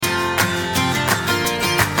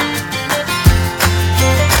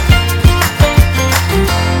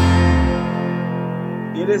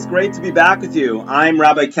It is great to be back with you. I'm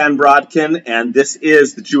Rabbi Ken Brodkin, and this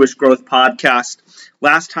is the Jewish Growth Podcast.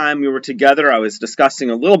 Last time we were together, I was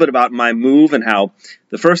discussing a little bit about my move and how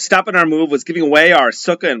the first step in our move was giving away our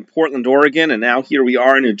sukkah in Portland, Oregon, and now here we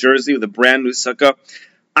are in New Jersey with a brand new sukkah.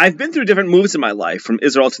 I've been through different moves in my life, from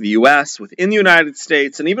Israel to the U.S., within the United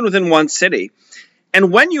States, and even within one city.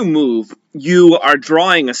 And when you move, you are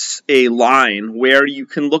drawing a line where you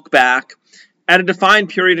can look back at a defined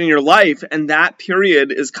period in your life, and that period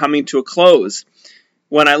is coming to a close.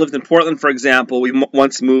 When I lived in Portland, for example, we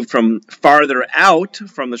once moved from farther out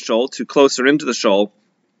from the shul to closer into the shul.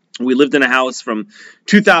 We lived in a house from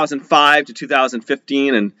 2005 to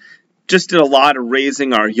 2015 and just did a lot of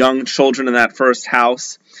raising our young children in that first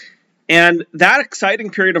house. And that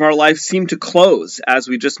exciting period of our life seemed to close as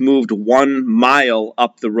we just moved 1 mile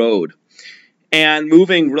up the road. And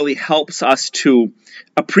moving really helps us to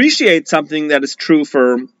appreciate something that is true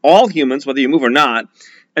for all humans, whether you move or not,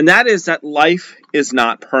 and that is that life is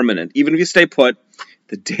not permanent. Even if you stay put,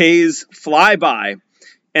 the days fly by,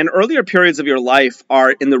 and earlier periods of your life are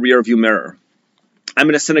in the rearview mirror. I'm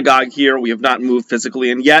in a synagogue here. We have not moved physically,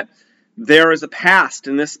 and yet there is a past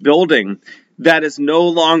in this building that is no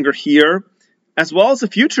longer here, as well as a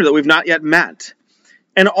future that we've not yet met.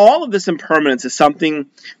 And all of this impermanence is something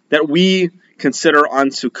that we consider on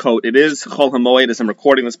Sukkot. It is Chol HaMoed as I'm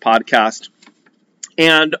recording this podcast.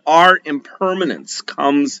 And our impermanence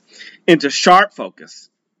comes into sharp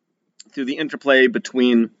focus through the interplay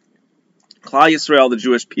between Klal Yisrael, the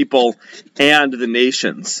Jewish people, and the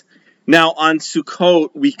nations. Now, on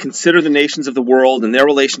Sukkot, we consider the nations of the world and their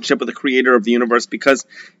relationship with the creator of the universe, because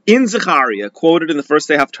in Zechariah, quoted in the first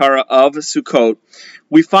day Haftarah of Sukkot,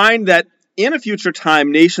 we find that in a future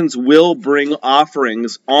time, nations will bring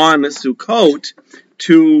offerings on Sukkot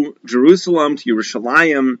to Jerusalem, to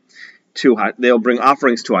Yerushalayim, they'll bring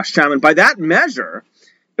offerings to Hashem. And by that measure,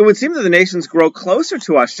 it would seem that the nations grow closer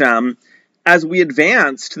to Hashem as we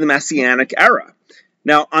advance to the Messianic era.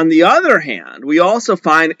 Now, on the other hand, we also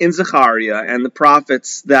find in Zechariah and the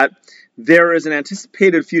prophets that there is an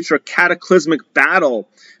anticipated future cataclysmic battle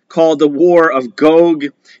called the War of Gog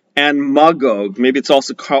and Magog. Maybe it's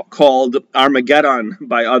also called Armageddon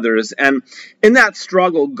by others. And in that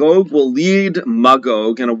struggle, Gog will lead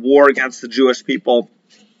Magog in a war against the Jewish people.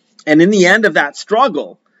 And in the end of that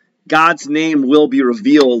struggle, God's name will be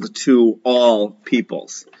revealed to all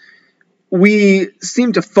peoples. We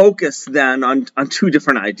seem to focus then on two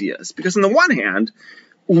different ideas. Because on the one hand,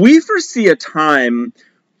 we foresee a time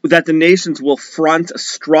that the nations will front a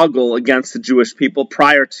struggle against the Jewish people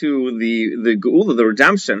prior to the Geula, the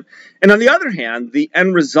redemption. And on the other hand, the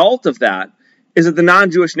end result of that is that the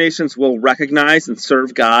non-Jewish nations will recognize and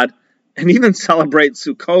serve God and even celebrate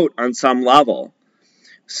Sukkot on some level.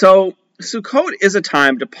 So Sukkot is a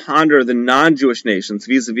time to ponder the non-Jewish nations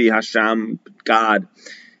vis-a-vis Hashem, God.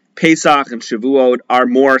 Pesach and Shavuot are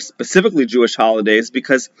more specifically Jewish holidays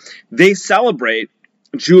because they celebrate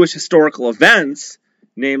Jewish historical events,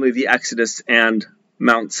 namely the Exodus and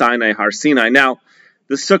Mount Sinai, Har Sinai. Now,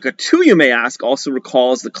 the Sukkah, too, you may ask, also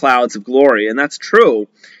recalls the clouds of glory, and that's true.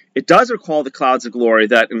 It does recall the clouds of glory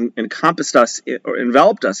that encompassed us or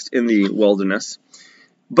enveloped us in the wilderness.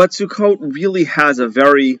 But Sukkot really has a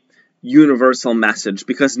very universal message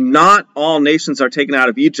because not all nations are taken out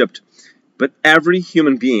of Egypt, but every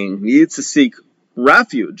human being needs to seek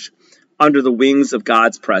refuge under the wings of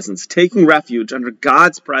God's presence. Taking refuge under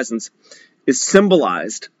God's presence is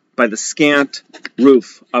symbolized by the scant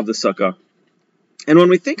roof of the sukkah. And when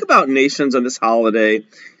we think about nations on this holiday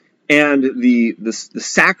and the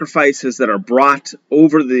sacrifices that are brought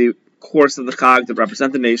over the course of the Chag that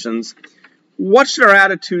represent the nations, what should our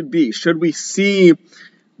attitude be? Should we see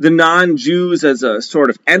the non-Jews as a sort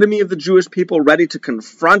of enemy of the Jewish people ready to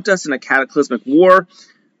confront us in a cataclysmic war?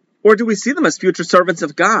 Or do we see them as future servants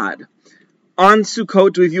of God? On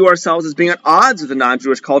Sukkot, do we view ourselves as being at odds with the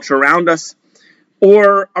non-Jewish culture around us?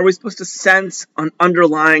 Or are we supposed to sense an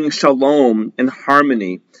underlying shalom and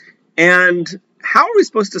harmony? And how are we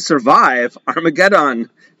supposed to survive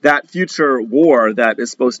Armageddon, that future war that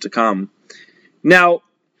is supposed to come? Now,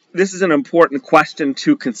 this is an important question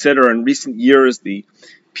to consider. In recent years, the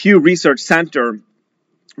Pew Research Center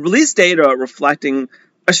released data reflecting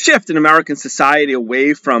a shift in American society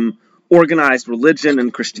away from organized religion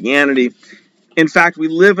and Christianity. In fact, we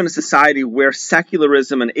live in a society where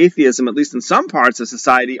secularism and atheism, at least in some parts of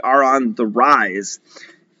society, are on the rise.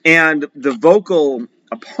 And the vocal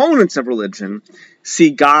opponents of religion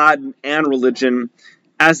see God and religion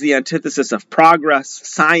as the antithesis of progress,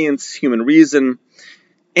 science, human reason.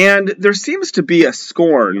 And there seems to be a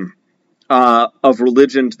scorn of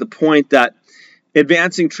religion to the point that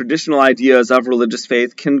Advancing traditional ideas of religious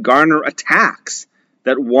faith can garner attacks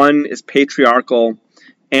that one is patriarchal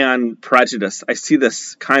and prejudiced. I see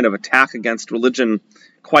this kind of attack against religion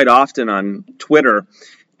quite often on Twitter.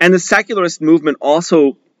 And the secularist movement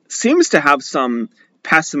also seems to have some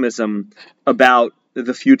pessimism about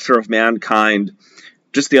the future of mankind.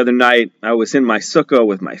 Just the other night, I was in my sukkah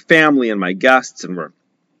with my family and my guests, and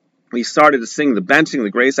we started to sing the benching, the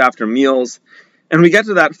grace after meals. And we get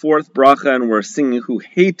to that fourth bracha, and we're singing Hu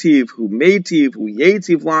Heitiv, Hu Meitiv, Hu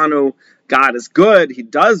Yetiv Lanu. God is good, He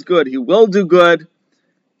does good, He will do good.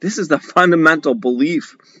 This is the fundamental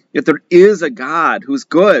belief that there is a God who's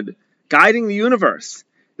good, guiding the universe.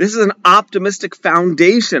 This is an optimistic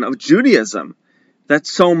foundation of Judaism that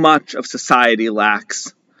so much of society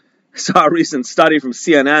lacks. I saw a recent study from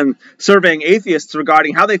CNN surveying atheists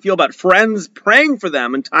regarding how they feel about friends praying for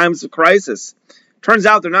them in times of crisis. Turns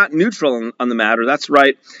out they're not neutral on the matter. That's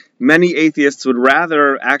right. Many atheists would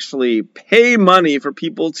rather actually pay money for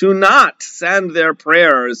people to not send their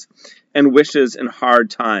prayers and wishes in hard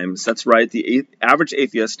times. That's right. The average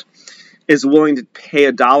atheist is willing to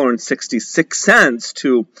pay $1.66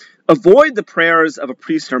 to avoid the prayers of a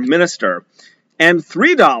priest or minister, and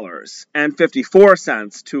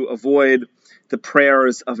 $3.54 to avoid the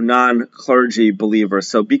prayers of non-clergy believers.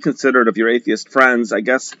 So be considerate of your atheist friends. I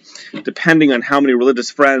guess depending on how many religious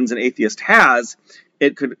friends an atheist has,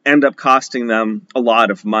 it could end up costing them a lot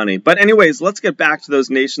of money. But anyways, let's get back to those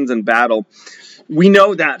nations in battle. We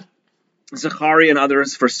know that Zechariah and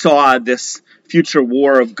others foresaw this future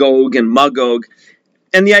war of Gog and Magog,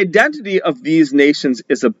 and the identity of these nations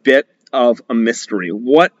is a bit of a mystery.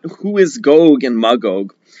 Who is Gog and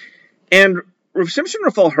Magog? And Rav Shimshon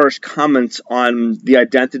Raphael Hirsch comments on the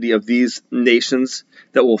identity of these nations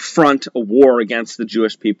that will front a war against the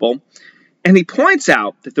Jewish people, and he points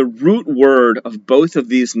out that the root word of both of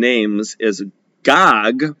these names is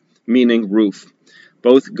Gog, meaning roof.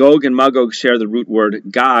 Both Gog and Magog share the root word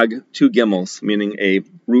Gog, 2 gimels, meaning a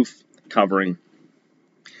roof covering.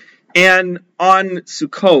 And on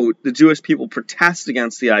Sukkot, the Jewish people protest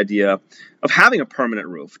against the idea of having a permanent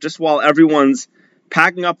roof. Just while everyone's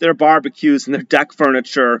packing up their barbecues and their deck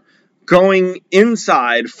furniture, going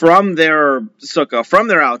inside from their sukkah, from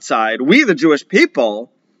their outside, we, the Jewish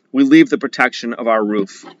people, we leave the protection of our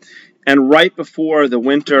roof. And right before the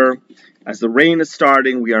winter, as the rain is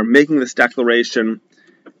starting, we are making this declaration.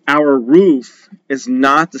 Our roof is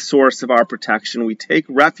not the source of our protection. We take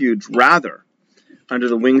refuge, rather, under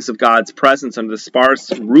the wings of God's presence, under the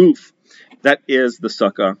sparse roof that is the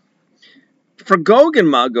sukkah. For Gog and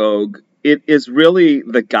Magog, it is really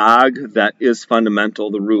the Gog that is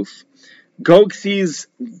fundamental, the roof. Gog sees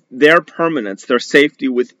their permanence, their safety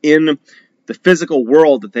within the physical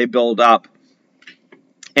world that they build up.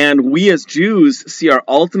 And we as Jews see our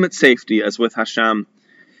ultimate safety as with Hashem.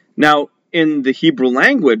 Now, in the Hebrew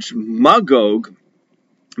language, Magog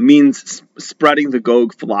means spreading the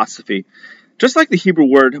Gog philosophy. Just like the Hebrew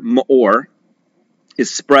word ma'or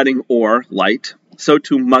is spreading or, light, so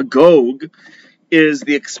too Magog is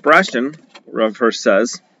the expression, Rav Hirsch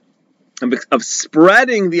says, of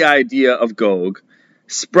spreading the idea of Gog,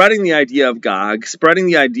 spreading the idea of Gog, spreading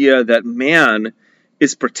the idea that man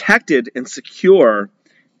is protected and secure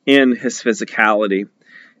in his physicality.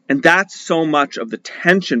 And that's so much of the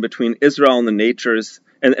tension between Israel and the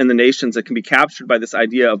nations that can be captured by this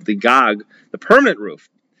idea of the Gog, the permanent roof,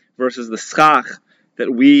 versus the schach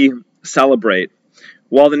that we celebrate.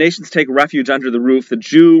 While the nations take refuge under the roof, the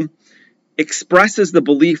Jew expresses the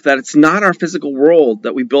belief that it's not our physical world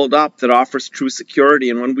that we build up that offers true security.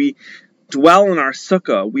 And when we dwell in our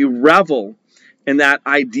sukkah, we revel in that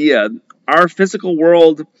idea. Our physical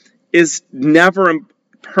world is never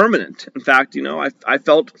permanent. In fact, I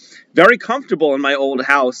felt very comfortable in my old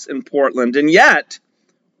house in Portland, and yet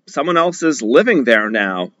someone else is living there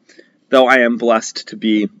now, though I am blessed to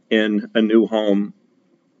be in a new home.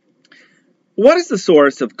 What is the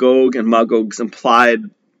source of Gog and Magog's implied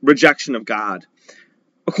rejection of God?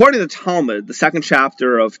 According to the Talmud, the second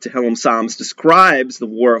chapter of Tehillim Psalms describes the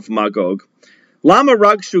war of Magog. Lama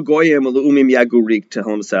ragshu goyim u'umim yagurik,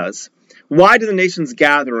 Tehillim says. Why do the nations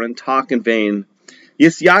gather and talk in vain?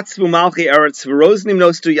 Yisyatzvu malchi eretz v'roznim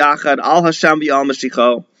nostu yachad al Hashem v'al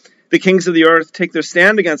Mashiach. The kings of the earth take their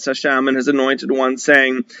stand against Hashem and His anointed one,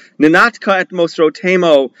 saying, Ninatka et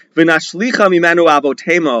mosrotemo v'nashlicha mimenu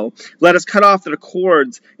avotemo. Let us cut off their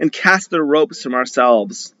cords and cast their ropes from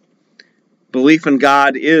ourselves. Belief in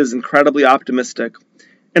God is incredibly optimistic,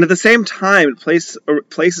 and at the same time it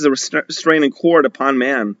places a restraining cord upon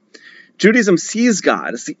man. Judaism sees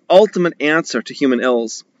God as the ultimate answer to human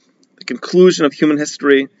ills. The conclusion of human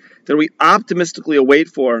history that we optimistically await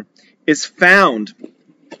for is found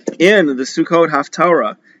in the Sukkot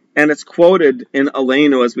Haftarah, and it's quoted in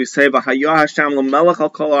Aleinu as we say, "V'hayah Hashem l'melech al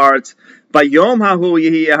kol haaretz, bayom hahu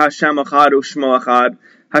yihiyeh Hashem echad u'shmo echad."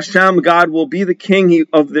 Hashem, God, will be the king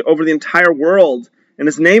over the entire world, and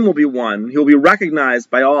his name will be one. He will be recognized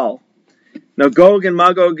by all. Now, Gog and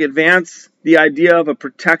Magog advance the idea of a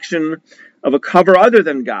protection, of a cover other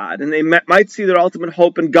than God, and they might see their ultimate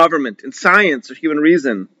hope in government, in science, or human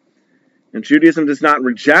reason. And Judaism does not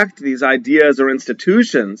reject these ideas or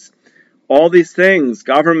institutions. All these things,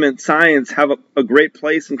 government, science, have a great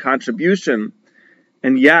place and contribution,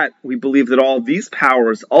 and yet we believe that all these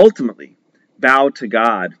powers ultimately bow to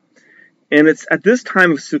God. And it's at this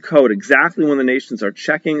time of Sukkot, exactly when the nations are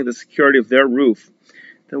checking the security of their roof,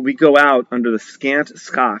 that we go out under the scant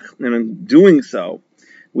schach, and in doing so,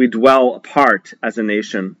 we dwell apart as a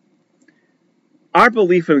nation. Our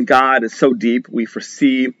belief in God is so deep, we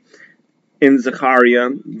foresee in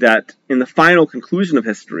Zechariah that in the final conclusion of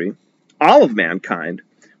history, all of mankind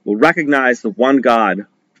will recognize the one God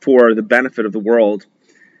for the benefit of the world.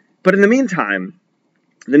 But in the meantime,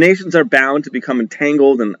 the nations are bound to become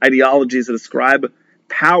entangled in ideologies that ascribe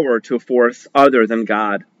power to a force other than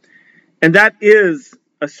God. And that is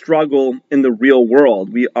a struggle in the real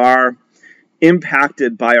world. We are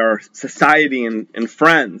impacted by our society and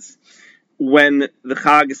friends. When the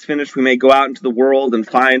Chag is finished, we may go out into the world and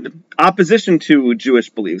find opposition to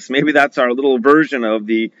Jewish beliefs. Maybe that's our little version of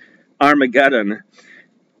the Armageddon.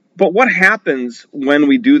 But what happens when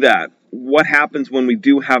we do that? What happens when we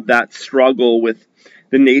do have that struggle with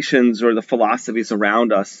the nations or the philosophies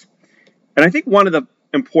around us? And I think one of the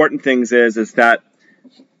important things is that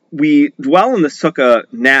we dwell in the Sukkah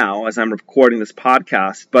now, as I'm recording this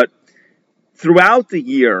podcast, but throughout the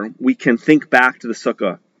year, we can think back to the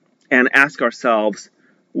Sukkah and ask ourselves,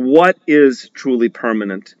 what is truly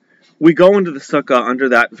permanent? We go into the Sukkah under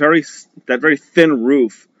that very thin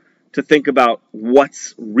roof to think about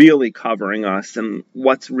what's really covering us and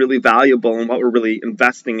what's really valuable and what we're really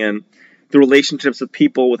investing in. The relationships of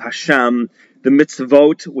people with Hashem, the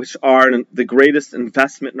mitzvot, which are the greatest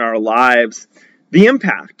investment in our lives, the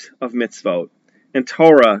impact of mitzvot and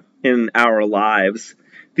Torah in our lives.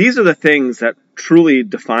 These are the things that truly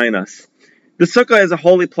define us. The Sukkah is a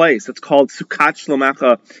holy place. It's called Sukkot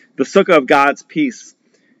Shlomecha, the Sukkah of God's peace.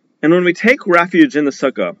 And when we take refuge in the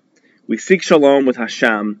Sukkah, we seek shalom with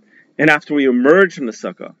Hashem, and after we emerge from the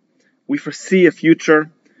Sukkah, we foresee a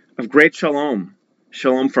future of great shalom.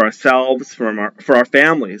 Shalom for ourselves, for our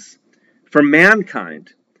families, for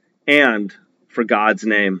mankind, and for God's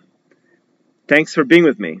name. Thanks for being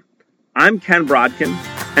with me. I'm Ken Brodkin,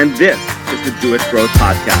 and this is the Jewish Growth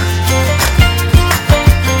Podcast.